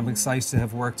part of it, and I'm excited to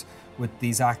have worked with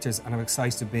these actors, and I'm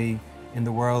excited to be in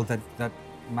the world that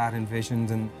Matt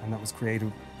envisioned, and that was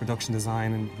creative production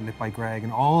design and lit by Greg,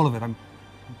 and all of it. I'm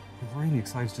really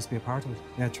excited to just be a part of it.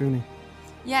 Yeah, truly.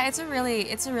 Yeah, it's a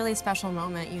really special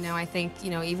moment. You know, I think, you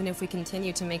know, even if we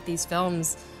continue to make these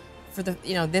films, for the,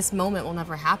 you know, this moment will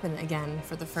never happen again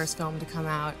for the first film to come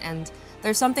out. And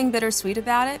there's something bittersweet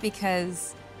about it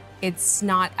because it's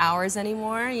not ours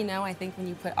anymore. You know, I think when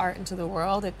you put art into the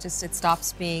world, it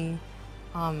stops being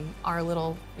our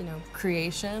little, you know,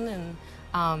 creation. And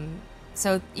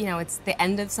so, you know, it's the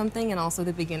end of something and also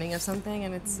the beginning of something,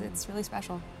 and it's really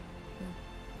special.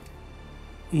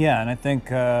 Yeah, and I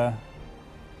think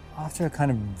after a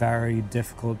kind of very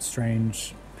difficult,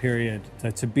 strange period,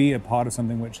 to be a part of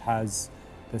something which has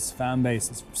this fan base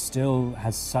that still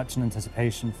has such an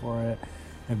anticipation for it.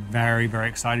 They're very, very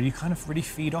excited. You kind of really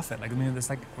feed off it. Like, I mean, there's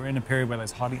like, we're in a period where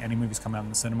there's hardly any movies coming out in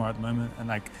the cinema at the moment, and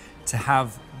like to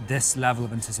have this level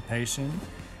of anticipation,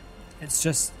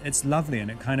 it's lovely,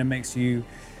 and it kind of makes you,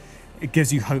 it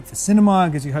gives you hope for cinema,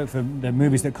 it gives you hope for the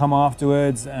movies that come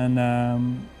afterwards, and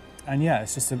yeah,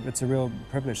 it's a real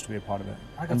privilege to be a part of it.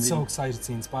 I got so excited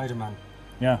seeing Spider-Man.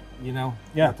 Yeah. You know?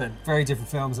 Yeah. Got the very different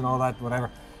films and all that, whatever.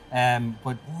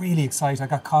 But really excited. I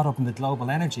got caught up in the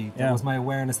global energy. That was my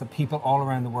awareness that people all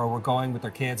around the world were going with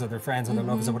their kids or their friends or their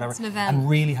lovers or whatever. It's an event. And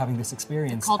really having this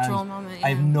experience. A cultural And moment, I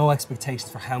have yeah. no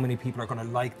expectations for how many people are going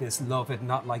to like this, love it,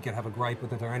 not like it, have a gripe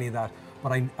with it or any of that.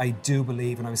 But I do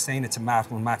believe, and I was saying it to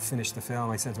Matt when Matt finished the film,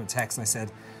 I sent him a text and I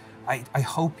said, I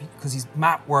hope, because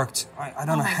Matt worked, I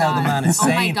don't know how the man is Oh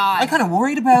my sane. God. I'm kind of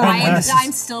worried about him.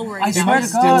 I'm still worried. I swear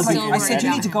to God, like, I said, you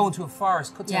about need to him. go into a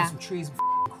forest, cut down Yeah. some trees, and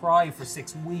cry for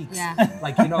 6 weeks. Yeah.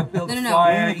 Like, you know, build No, a no.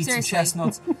 fire, eat Seriously. some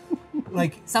chestnuts.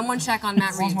 Like, Someone check on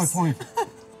Matt what Reeves. was my point?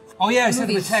 Oh yeah, I sent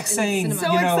him a Movies text in saying, cinema.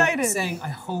 So you know, excited. saying, I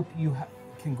hope you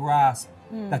can grasp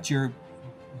that you're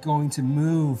going to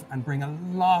move and bring a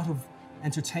lot of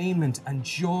entertainment and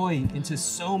joy into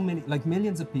so many, like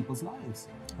millions of people's lives.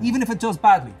 Even if it does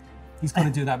badly, he's going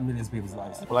to do that in millions of people's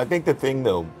lives. Well, I think the thing,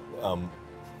 though,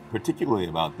 particularly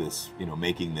about this, you know,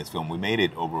 making this film, we made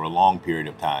it over a long period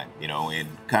of time, you know, in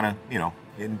kind of, you know,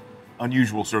 in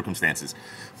unusual circumstances,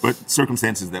 but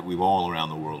circumstances that we've all around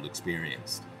the world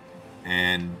experienced.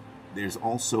 And there's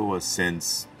also a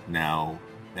sense now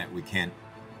that we can't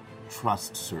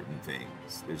trust certain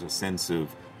things. There's a sense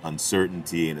of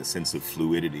uncertainty and a sense of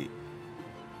fluidity.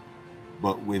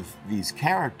 But with these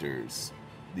characters,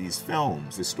 these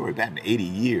films, this story back in 80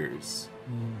 years,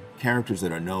 characters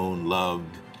that are known,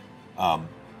 loved,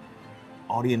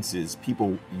 audiences,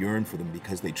 people yearn for them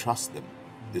because they trust them.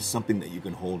 There's something that you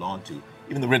can hold on to.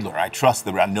 Even the Riddler, I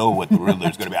know what the Riddler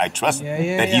is going to be. I trust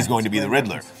that he's going to be the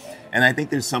Riddler. And I think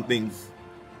there's something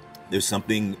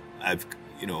I've,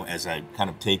 you know, as I kind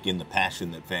of take in the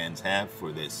passion that fans have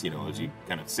for this, you know, as you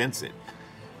kind of sense it.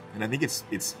 And I think it's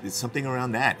something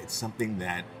around that. It's something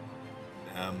that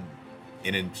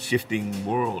in a shifting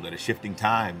world, at a shifting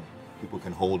time, people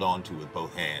can hold on to with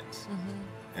both hands.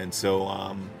 And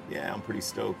so, yeah, I'm pretty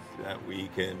stoked that we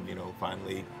can, you know,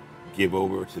 finally give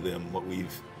over to them what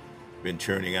we've been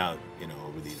churning out, you know,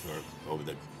 over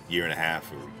the year and a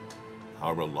half or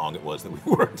however long it was that we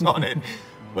worked on it.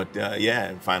 But yeah,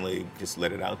 and finally just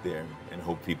let it out there and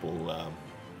hope people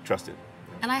trust it.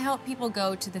 And I hope people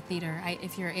go to the theater.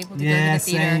 If you're able to go Yeah, to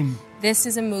the theater, same. this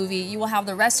is a movie. You will have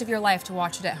the rest of your life to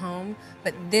watch it at home.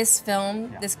 But this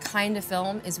film, this kind of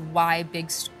film, is why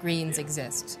big screens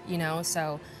exist. You know,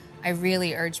 so I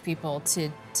really urge people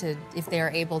to if they are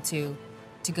able to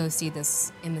go see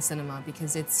this in the cinema,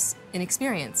 because it's an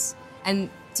experience.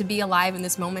 And to be alive in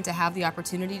this moment, to have the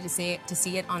opportunity to see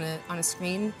it on a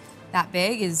screen that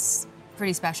big is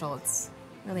pretty special. It's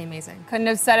really amazing. Couldn't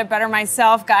have said it better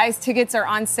myself. Guys, tickets are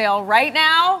on sale right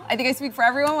now. I think I speak for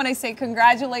everyone when I say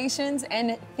congratulations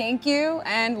and thank you,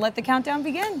 and let the countdown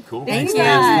begin. Cool. Thank Thanks, you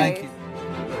guys. guys. Thank you.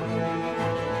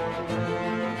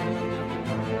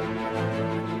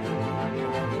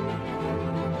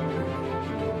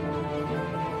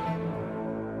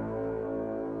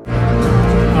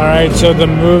 All right, so the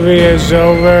movie is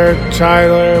over.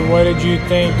 Tyler, what did you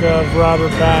think of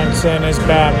Robert Pattinson as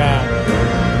Batman?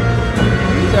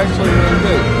 He's actually really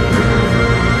good.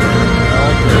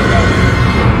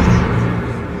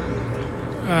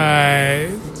 I like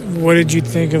it. What did you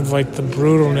think of like the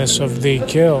brutalness of the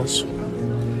kills?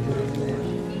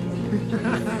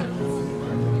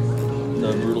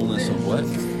 The brutalness of what?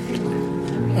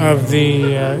 Of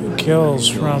the kills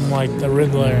from like the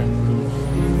Riddler.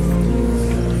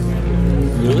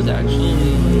 It was actually...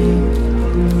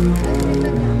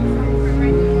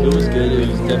 It was good. It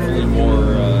was definitely more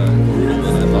brutal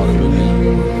than I thought it would be.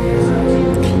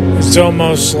 It's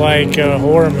almost like a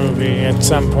horror movie at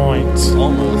some points.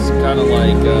 Almost. Kind of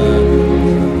like...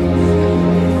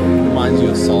 reminds you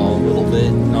of Saw a little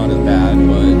bit. Not as bad,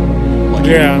 but... like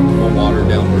Yeah. a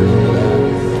watered-down version of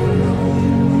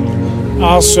that.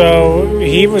 Also,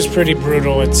 he was pretty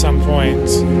brutal at some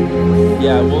points.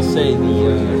 Yeah, I will say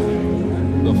the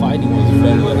fighting was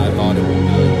better than I thought it would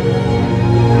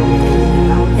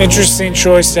be. Interesting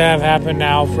choice to have happen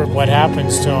now for what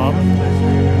happens to him.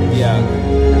 Yeah.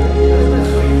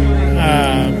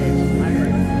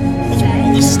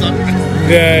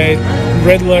 The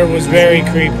Riddler was very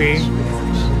creepy.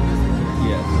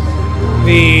 Yes.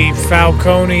 The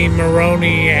Falcone,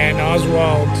 Maroni, and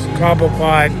Oswald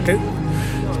Cobblepot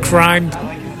crime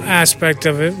aspect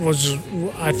of it was,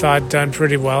 I thought, done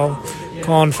pretty well.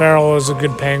 Colin Farrell was a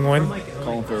good Penguin.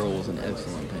 Colin Farrell was an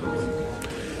excellent Penguin.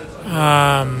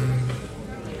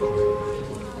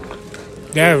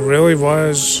 Yeah, it really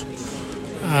was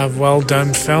a well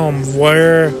done film.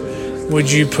 Where would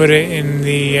you put it in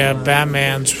the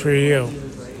Batmans for you?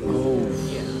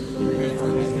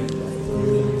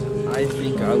 I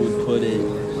think I would put it.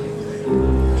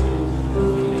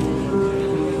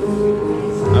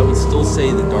 I would still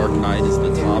say The Dark Knight is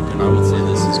the top, and I would say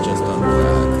this is just under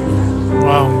that.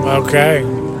 Well, okay.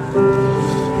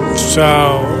 So,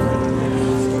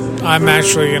 I'm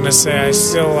actually going to say I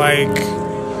still like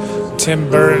Tim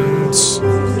Burton's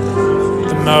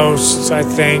the most, I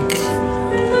think.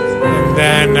 And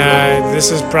then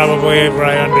this is probably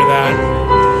right under that.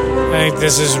 I think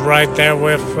this is right there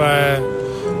with,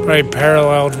 right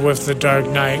paralleled with The Dark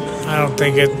Knight. I don't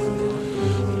think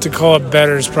to call it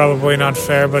better is probably not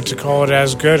fair, but to call it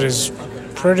as good is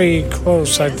pretty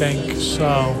close, I think.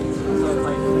 So,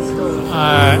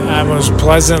 I was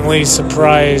pleasantly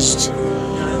surprised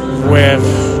with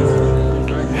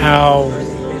how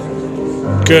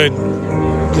good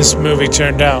this movie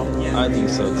turned out. I think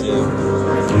so too.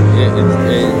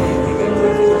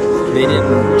 They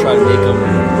didn't try to make him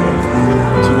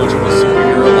too much of a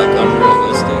superhero, like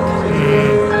unrealistic.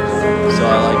 So I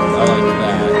like that.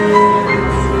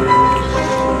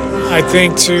 I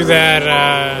think too that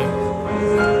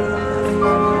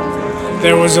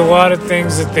there was a lot of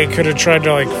things that they could have tried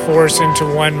to like force into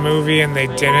one movie and they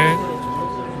didn't.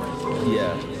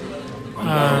 Yeah.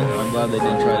 I'm glad they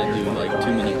didn't try to do like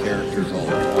too many characters all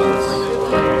at once.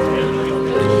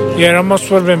 Yeah, it almost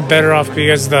would have been better off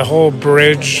because the whole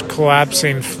bridge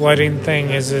collapsing, flooding thing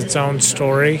is its own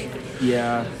story.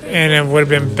 Yeah. And it would have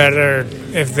been better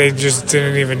if they just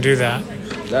didn't even do that.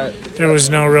 There was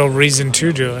no real reason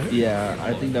to do it. Yeah,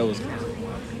 I think that was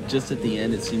just at the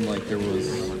end. It seemed like there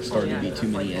was starting to be too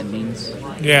many endings.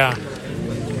 Yeah.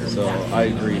 So I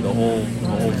agree. The whole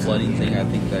flooding thing. I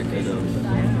think that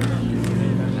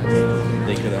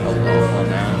they could have held off on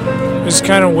that. It was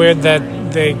kind of weird that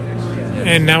they,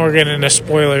 and now we're getting into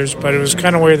spoilers, but it was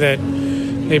kind of weird that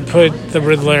they put the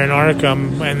Riddler in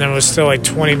Arkham, and there was still like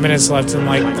 20 minutes left, and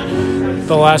like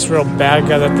the last real bad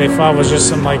guy that they fought was just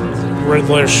some like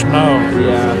Riddler schmo.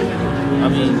 Yeah, I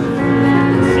mean,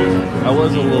 I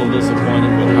was a little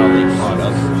disappointed with how they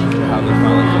finally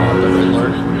fought the Riddler.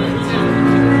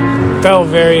 Felt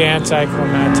very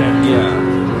anticlimactic. Yeah.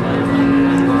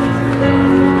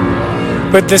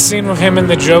 But the scene with him and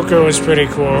the Joker was pretty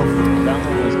cool. That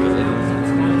one was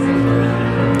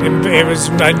good. It was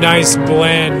a nice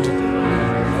blend.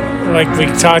 Like we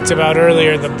talked about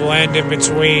earlier, the blend in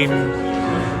between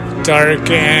dark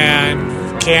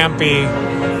and campy.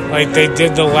 Like they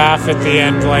did the laugh at the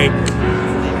end, like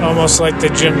almost like the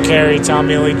Jim Carrey,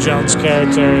 Tommy Lee Jones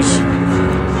characters.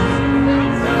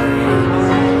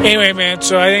 Anyway, man,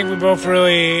 so I think we both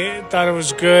really thought it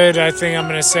was good. I think I'm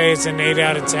going to say it's an 8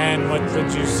 out of 10. What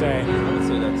would you say? I would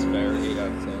say that's fair, 8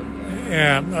 out of 10.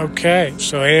 Yeah, okay.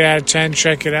 So 8 out of 10,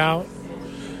 check it out.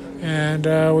 And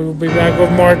we will be back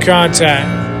with more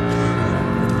content.